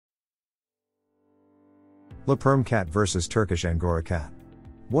LaPerm cat versus Turkish Angora cat.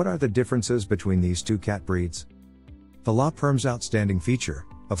 What are the differences between these two cat breeds? The LaPerm's outstanding feature,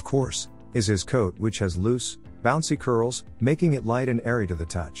 of course, is his coat, which has loose, bouncy curls, making it light and airy to the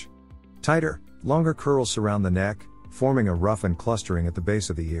touch. Tighter, longer curls surround the neck, forming a ruff and clustering at the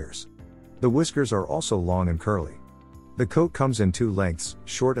base of the ears. The whiskers are also long and curly. The coat comes in two lengths,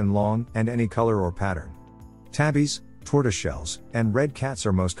 short and long, and any color or pattern. Tabbies, tortoiseshells, and red cats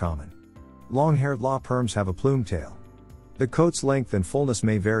are most common. Longhaired LaPerms have a plume tail. The coat's length and fullness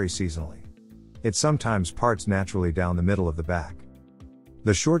may vary seasonally. It sometimes parts naturally down the middle of the back.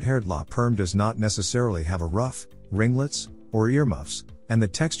 The short-haired LaPerm does not necessarily have a ruff, ringlets, or earmuffs, and the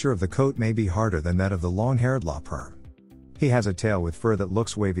texture of the coat may be harder than that of the long-haired LaPerm. He has a tail with fur that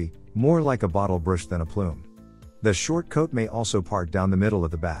looks wavy, more like a bottlebrush than a plume. The short coat may also part down the middle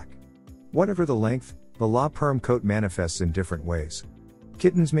of the back. Whatever the length, the LaPerm coat manifests in different ways.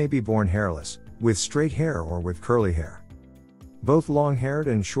 Kittens may be born hairless, with straight hair or with curly hair. Both long-haired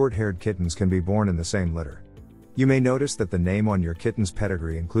and short-haired kittens can be born in the same litter. You may notice that the name on your kitten's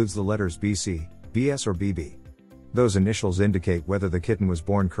pedigree includes the letters BC, BS or BB. Those initials indicate whether the kitten was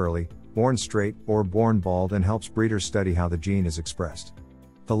born curly, born straight, or born bald, and helps breeders study how the gene is expressed.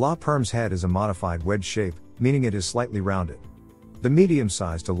 The LaPerm's head is a modified wedge shape, meaning it is slightly rounded. The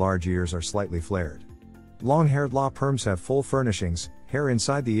medium-sized to large ears are slightly flared. Long-haired LaPerms have full furnishings, hair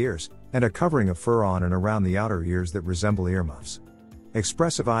inside the ears, and a covering of fur on and around the outer ears that resemble earmuffs.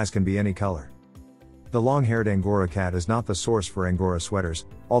 Expressive eyes can be any color. The long-haired Angora cat is not the source for Angora sweaters,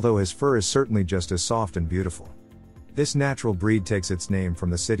 although his fur is certainly just as soft and beautiful. This natural breed takes its name from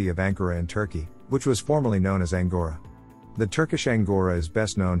the city of Ankara in Turkey, which was formerly known as Angora. The Turkish Angora is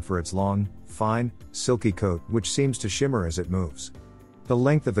best known for its long, fine, silky coat which seems to shimmer as it moves. The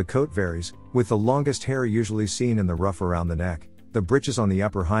length of the coat varies, with the longest hair usually seen in the ruff around the neck, the breeches on the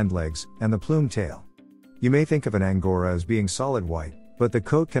upper hind legs, and the plume tail. You may think of an Angora as being solid white, but the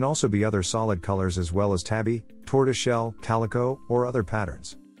coat can also be other solid colors as well as tabby, tortoiseshell, calico, or other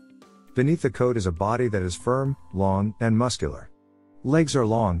patterns. Beneath the coat is a body that is firm, long, and muscular. Legs are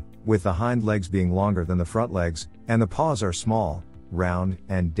long, with the hind legs being longer than the front legs, and the paws are small, round,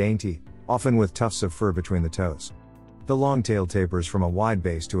 and dainty, often with tufts of fur between the toes. The long tail tapers from a wide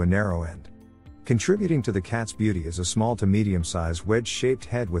base to a narrow end. Contributing to the cat's beauty is a small to medium-sized wedge-shaped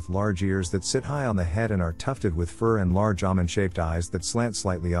head with large ears that sit high on the head and are tufted with fur, and large almond-shaped eyes that slant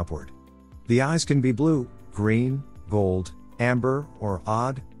slightly upward. The eyes can be blue, green, gold, amber, or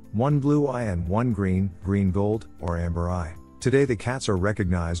odd, one blue eye and one green, gold, or amber eye. Today the cats are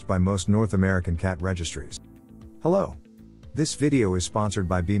recognized by most North American cat registries. Hello. This video is sponsored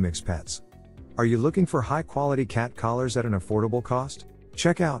by BMix Pets. Are you looking for high-quality cat collars at an affordable cost?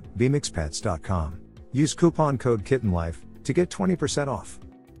 Check out bmixpets.com. Use coupon code KittenLife to get 20% off.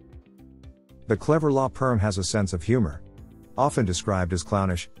 The clever LaPerm has a sense of humor. Often described as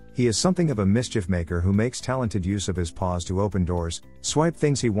clownish, he is something of a mischief maker who makes talented use of his paws to open doors, swipe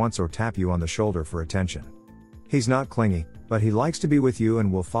things he wants, or tap you on the shoulder for attention. He's not clingy, but he likes to be with you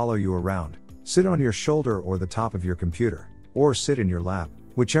and will follow you around, sit on your shoulder or the top of your computer, or sit in your lap,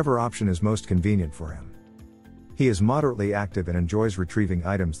 whichever option is most convenient for him. He is moderately active and enjoys retrieving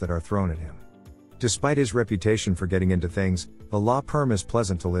items that are thrown at him. Despite his reputation for getting into things, the LaPerm is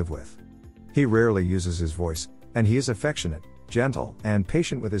pleasant to live with. He rarely uses his voice, and he is affectionate, gentle, and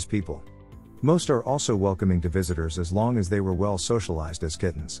patient with his people. Most are also welcoming to visitors as long as they were well socialized as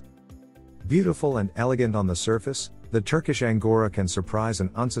kittens. Beautiful and elegant on the surface, the Turkish Angora can surprise an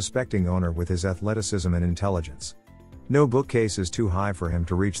unsuspecting owner with his athleticism and intelligence. No bookcase is too high for him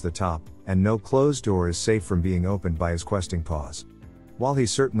to reach the top, and no closed door is safe from being opened by his questing paws. While he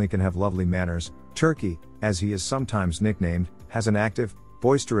certainly can have lovely manners, Turkey, as he is sometimes nicknamed, has an active,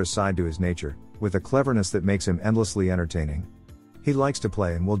 boisterous side to his nature, with a cleverness that makes him endlessly entertaining. He likes to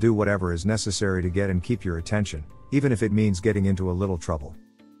play and will do whatever is necessary to get and keep your attention, even if it means getting into a little trouble.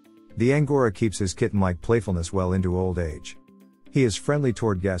 The Angora keeps his kitten-like playfulness well into old age. He is friendly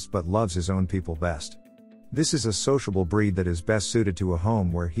toward guests but loves his own people best. This is a sociable breed that is best suited to a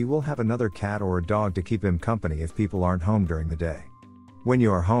home where he will have another cat or a dog to keep him company if people aren't home during the day. When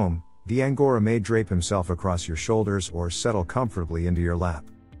you are home, the Angora may drape himself across your shoulders or settle comfortably into your lap.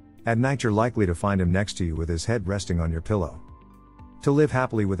 At night you're likely to find him next to you with his head resting on your pillow. To live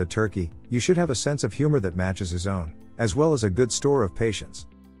happily with a turkey, you should have a sense of humor that matches his own, as well as a good store of patience.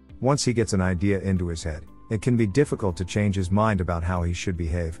 Once he gets an idea into his head, it can be difficult to change his mind about how he should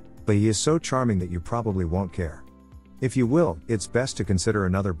behave, but he is so charming that you probably won't care. If you will, it's best to consider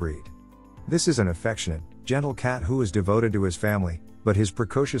another breed. This is an affectionate, gentle cat who is devoted to his family, but his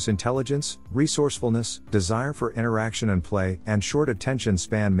precocious intelligence, resourcefulness, desire for interaction and play, and short attention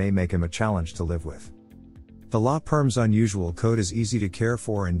span may make him a challenge to live with. The LaPerm's unusual coat is easy to care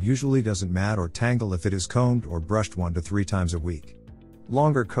for and usually doesn't mat or tangle if it is combed or brushed 1 to 3 times a week.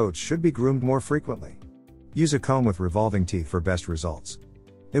 Longer coats should be groomed more frequently. Use a comb with revolving teeth for best results.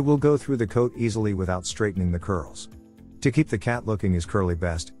 It will go through the coat easily without straightening the curls. To keep the cat looking as curly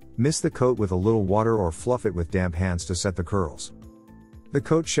best, mist the coat with a little water or fluff it with damp hands to set the curls. The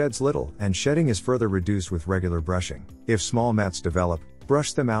coat sheds little, and shedding is further reduced with regular brushing. If small mats develop,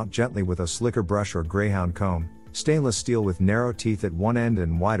 brush them out gently with a slicker brush or greyhound comb, stainless steel with narrow teeth at one end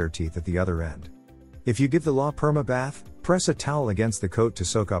and wider teeth at the other end. If you give the LaPerm a bath, press a towel against the coat to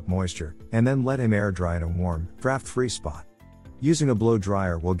soak up moisture, and then let him air dry in a warm, draft-free spot. Using a blow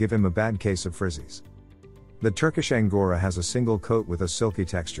dryer will give him a bad case of frizzies. The Turkish Angora has a single coat with a silky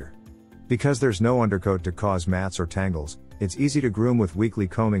texture. Because there's no undercoat to cause mats or tangles, it's easy to groom with weekly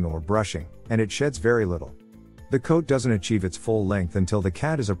combing or brushing, and it sheds very little. The coat doesn't achieve its full length until the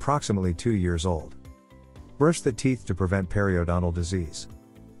cat is approximately 2 years old. Brush the teeth to prevent periodontal disease.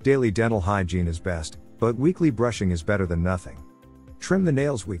 Daily dental hygiene is best, but weekly brushing is better than nothing. Trim the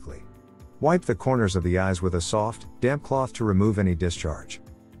nails weekly. Wipe the corners of the eyes with a soft, damp cloth to remove any discharge.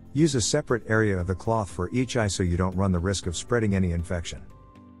 Use a separate area of the cloth for each eye so you don't run the risk of spreading any infection.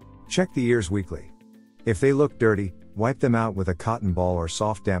 Check the ears weekly. If they look dirty, wipe them out with a cotton ball or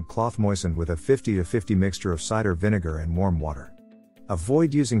soft damp cloth moistened with a 50-50 mixture of cider vinegar and warm water.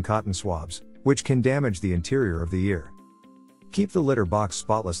 Avoid using cotton swabs, which can damage the interior of the ear. Keep the litter box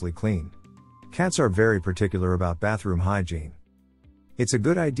spotlessly clean. Cats are very particular about bathroom hygiene. It's a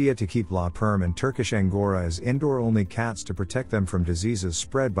good idea to keep LaPerm and Turkish Angora as indoor-only cats to protect them from diseases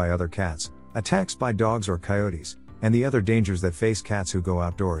spread by other cats, attacks by dogs or coyotes, and the other dangers that face cats who go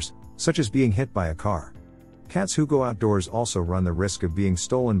outdoors, such as being hit by a car. Cats who go outdoors also run the risk of being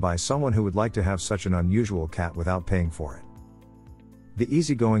stolen by someone who would like to have such an unusual cat without paying for it. The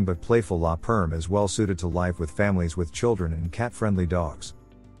easygoing but playful LaPerm is well suited to life with families with children and cat-friendly dogs.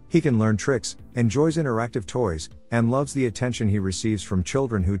 He can learn tricks, enjoys interactive toys, and loves the attention he receives from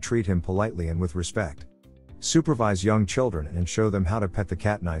children who treat him politely and with respect. Supervise young children and show them how to pet the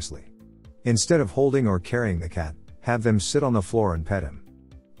cat nicely. Instead of holding or carrying the cat, have them sit on the floor and pet him.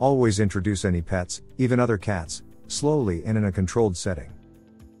 Always introduce any pets, even other cats, slowly and in a controlled setting.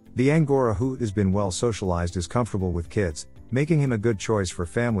 The Angora who has been well socialized is comfortable with kids, making him a good choice for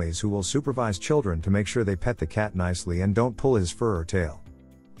families who will supervise children to make sure they pet the cat nicely and don't pull his fur or tail.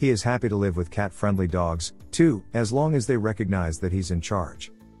 He is happy to live with cat-friendly dogs, too, as long as they recognize that he's in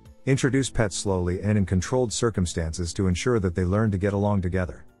charge. Introduce pets slowly and in controlled circumstances to ensure that they learn to get along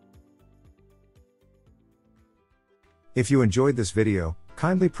together. If you enjoyed this video,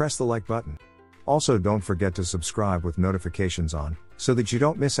 kindly press the like button. Also, don't forget to subscribe with notifications on, so that you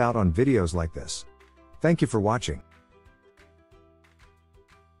don't miss out on videos like this. Thank you for watching.